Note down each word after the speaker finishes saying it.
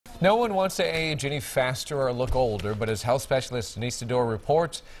No one wants to age any faster or look older, but as health specialist Denise Sador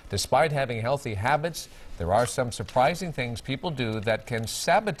reports, despite having healthy habits, there are some surprising things people do that can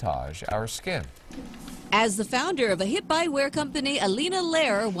sabotage our skin. As the founder of a hip eyewear company, Alina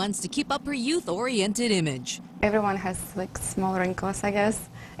Lehrer wants to keep up her youth-oriented image. Everyone has like small wrinkles, I guess,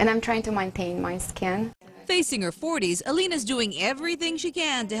 and I'm trying to maintain my skin. Facing her 40s, Alina's doing everything she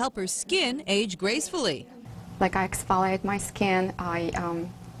can to help her skin age gracefully. Like I exfoliate my skin, I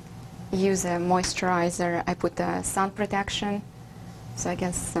use a moisturizer, I put the sun protection, so I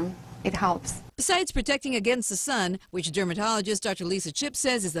guess it helps. Besides protecting against the sun, which dermatologist Dr. Lisa Chip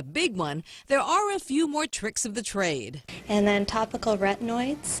says is a big one, there are a few more tricks of the trade. And then topical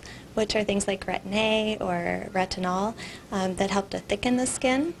retinoids, which are things like Retin-A or retinol that help to thicken the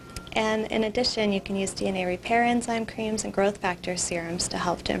skin. And in addition, you can use DNA repair enzyme creams and growth factor serums to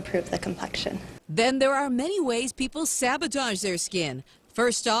help to improve the complexion. Then there are many ways people sabotage their skin.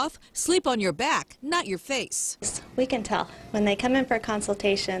 First off, sleep on your back, not your face. We can tell. When they come in for a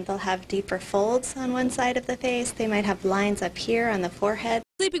consultation, they'll have deeper folds on one side of the face. They might have lines up here on the forehead.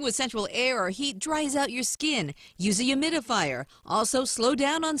 Sleeping with central air or heat dries out your skin. Use a humidifier. Also, slow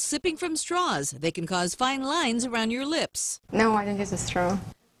down on sipping from straws. They can cause fine lines around your lips. No, I don't use a straw.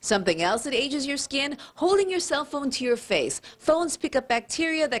 Something else that ages your skin, holding your cell phone to your face. Phones pick up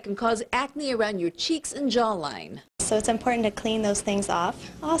bacteria that can cause acne around your cheeks and jawline. So it's important to clean those things off.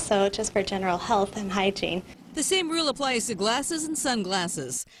 Also, just for general health and hygiene. The same rule applies to glasses and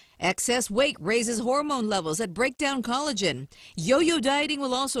sunglasses. Excess weight raises hormone levels that break down collagen. Yo-yo dieting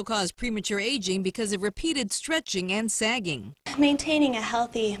will also cause premature aging because of repeated stretching and sagging. Maintaining a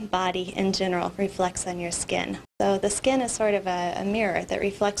healthy body in general reflects on your skin. So the skin is sort of a mirror that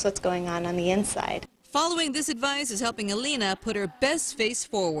reflects what's going on the inside. Following this advice is helping Alina put her best face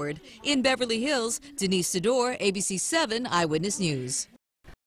forward. In Beverly Hills, Denise Sador, ABC7 Eyewitness News.